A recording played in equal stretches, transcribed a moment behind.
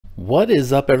What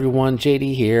is up, everyone?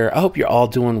 JD here. I hope you're all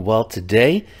doing well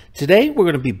today. Today we're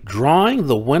going to be drawing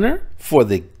the winner for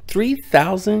the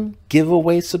 3,000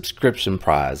 giveaway subscription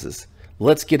prizes.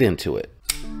 Let's get into it.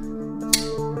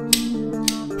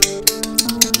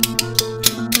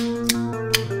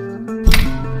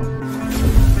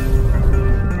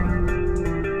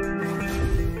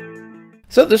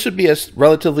 So this should be a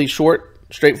relatively short,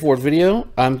 straightforward video.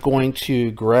 I'm going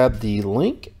to grab the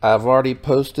link. I've already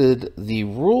posted the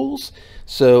rules,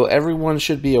 so everyone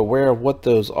should be aware of what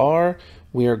those are.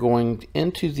 We are going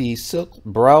into the Silk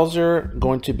browser,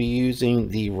 going to be using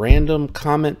the random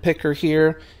comment picker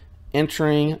here,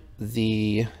 entering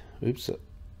the,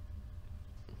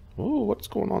 oh, what's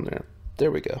going on there? There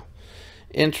we go.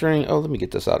 Entering, oh, let me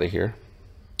get this out of here.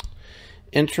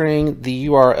 Entering the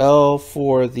URL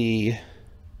for the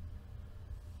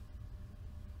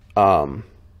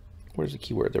where's the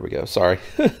keyword? There we go. Sorry.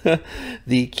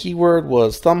 The keyword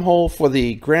was thumbhole for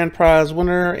the grand prize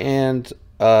winner and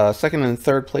second and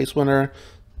third place winner.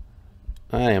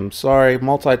 I am sorry.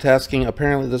 Multitasking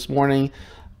apparently this morning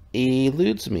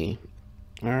eludes me.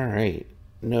 All right.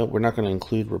 No, we're not going to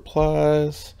include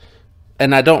replies.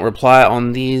 And I don't reply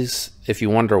on these if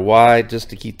you wonder why, just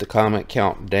to keep the comment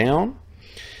count down.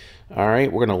 All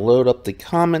right. We're going to load up the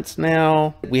comments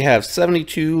now. We have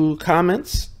 72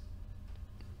 comments.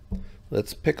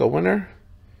 Let's pick a winner.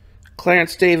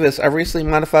 Clarence Davis, I recently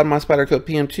modified my Spyderco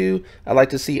PM2. I'd like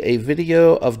to see a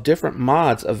video of different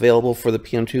mods available for the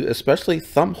PM2, especially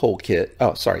thumbhole kit.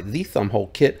 Oh, sorry, the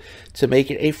thumbhole kit to make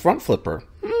it a front flipper.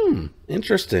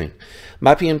 Interesting.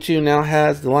 My PM2 now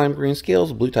has the lime green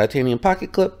scales, blue titanium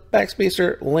pocket clip,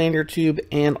 backspacer, lanyard tube,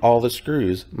 and all the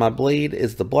screws. My blade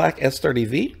is the black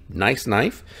S30V. Nice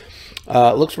knife.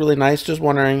 Looks really nice. Just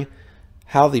wondering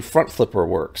how the front flipper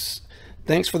works.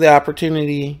 Thanks for the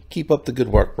opportunity. Keep up the good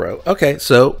work, bro. Okay,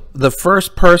 so the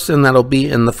first person that'll be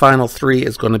in the final three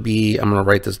is going to be, I'm going to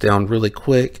write this down really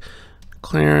quick,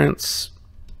 Clarence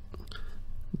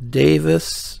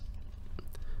Davis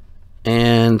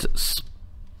and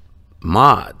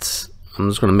mods. I'm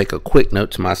just going to make a quick note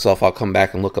to myself. I'll come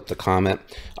back and look up the comment.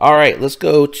 All right, let's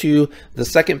go to the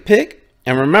second pick.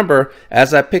 And remember,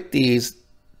 as I pick these,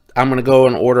 I'm going to go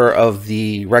in order of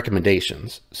the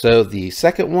recommendations. So the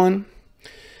second one,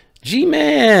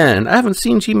 G-Man. I haven't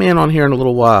seen G-Man on here in a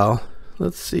little while.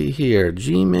 Let's see here.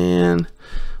 G-Man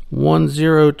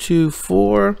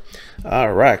 1024.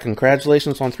 All right.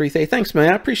 Congratulations on 3K. Thanks,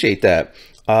 man. I appreciate that.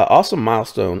 Awesome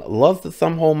milestone. Love the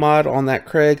thumbhole mod on that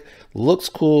Craig. Looks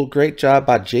cool. Great job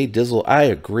by Jay Dizzle. I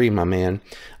agree, my man.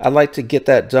 I'd like to get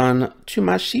that done to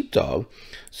my sheepdog.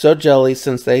 So jelly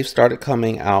since they've started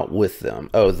coming out with them.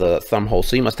 Oh, the thumbhole.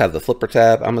 So you must have the flipper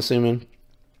tab, I'm assuming.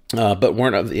 But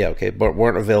weren't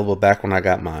available back when I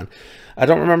got mine. I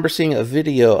don't remember seeing a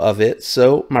video of it,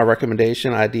 so my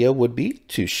recommendation idea would be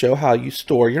to show how you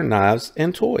store your knives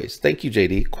and toys. Thank you,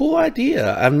 JD. Cool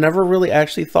idea. I've never really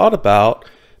actually thought about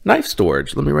knife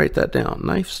storage. Let me write that down.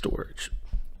 Knife storage.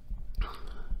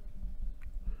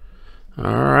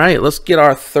 All right, let's get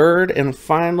our third and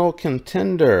final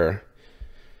contender.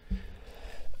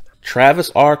 Travis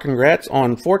R, congrats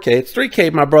on 4K. It's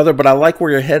 3K, my brother, but I like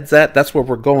where your head's at. That's where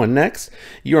we're going next.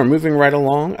 You are moving right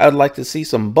along. I'd like to see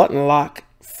some button lock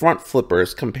front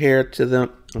flippers compared to them.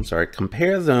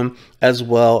 Compare them as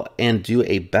well and do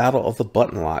a battle of the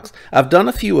button locks. I've done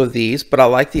a few of these, but I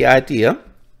like the idea.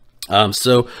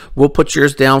 So we'll put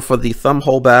yours down for the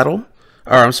thumbhole battle.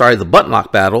 Or I'm sorry, the button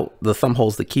lock battle. The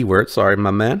thumbhole's the keyword. Sorry, my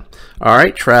man. All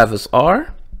right, Travis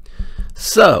R.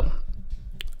 So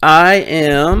I've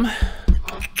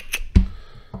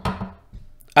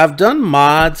done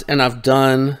mods and I've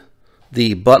done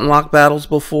the button lock battles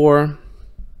before.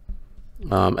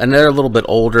 And they're a little bit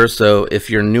older, so if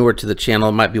you're newer to the channel,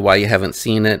 it might be why you haven't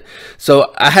seen it.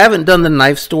 So I haven't done the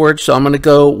knife storage, so I'm going to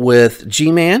go with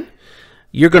G-Man.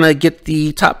 You're going to get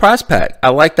the top prize pack. I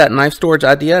like that knife storage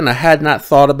idea, and I had not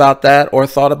thought about that or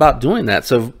thought about doing that,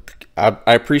 so I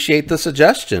appreciate the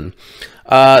suggestion.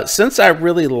 Since I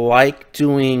really like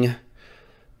doing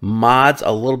mods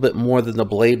a little bit more than the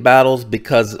blade battles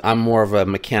because I'm more of a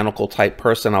mechanical type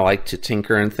person, I like to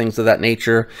tinker and things of that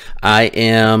nature, I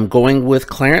am going with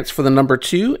Clarence for the number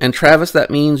 2, and Travis,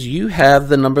 that means you have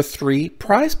the number 3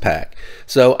 prize pack.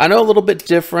 So I know a little bit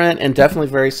different and definitely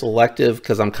very selective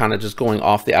because I'm kind of just going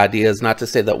off the ideas, not to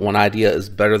say that one idea is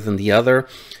better than the other.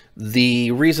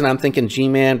 The reason I'm thinking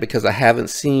G-Man because I haven't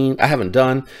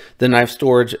done the knife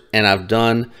storage, and I've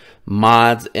done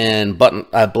mods and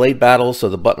blade battles. So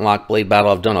the button lock blade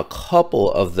battle, I've done a couple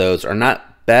of those, are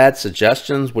not bad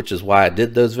suggestions, which is why I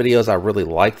did those videos. I really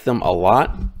like them a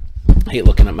lot. I hate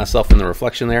looking at myself in the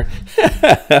reflection there.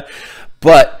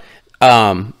 But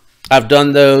I've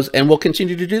done those and will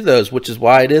continue to do those, which is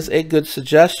why it is a good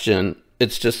suggestion.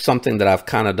 It's just something that I've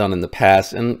kind of done in the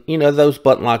past. And, you know, those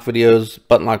button lock videos,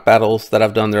 button lock battles that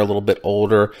I've done, they're a little bit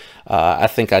older. I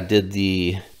think I did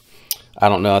the, I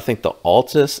don't know, I think the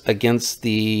Altus against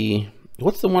the,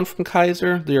 what's the one from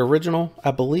Kaiser? The original? I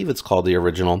believe it's called the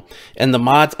original. And the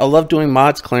mods, I love doing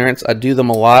mods clearance. I do them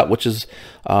a lot, which is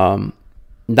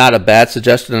not a bad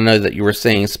suggestion. I know that you were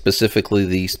saying specifically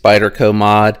the Spyderco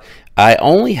mod. I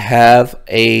only have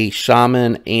a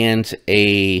Shaman and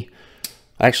a,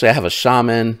 actually I have a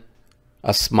Shaman,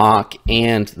 a Smock,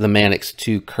 and the Mannix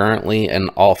 2 currently,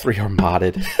 and all three are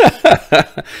modded.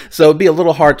 So it'd be a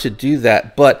little hard to do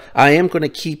that, but I am going to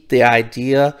keep the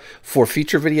idea for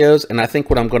future videos. And I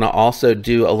think what I'm going to also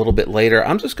do a little bit later,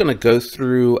 I'm just going to go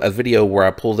through a video where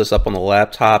I pull this up on the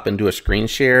laptop and do a screen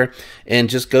share and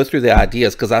just go through the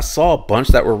ideas, because I saw a bunch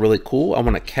that were really cool. I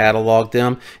want to catalog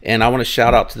them, and I want to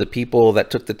shout out to the people that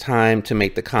took the time to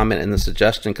make the comment and the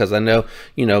suggestion, because I know,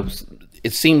 you know,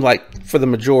 it seemed like for the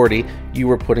majority you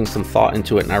were putting some thought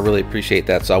into it, and I really appreciate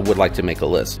that. So I would like to make a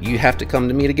list. You have to come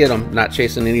to me to get them, not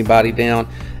chasing anybody down.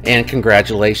 And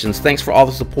congratulations. Thanks for all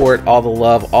the support, all the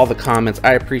love, all the comments.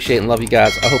 I appreciate and love you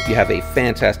guys. I hope you have a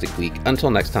fantastic week.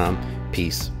 Until next time,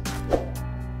 peace.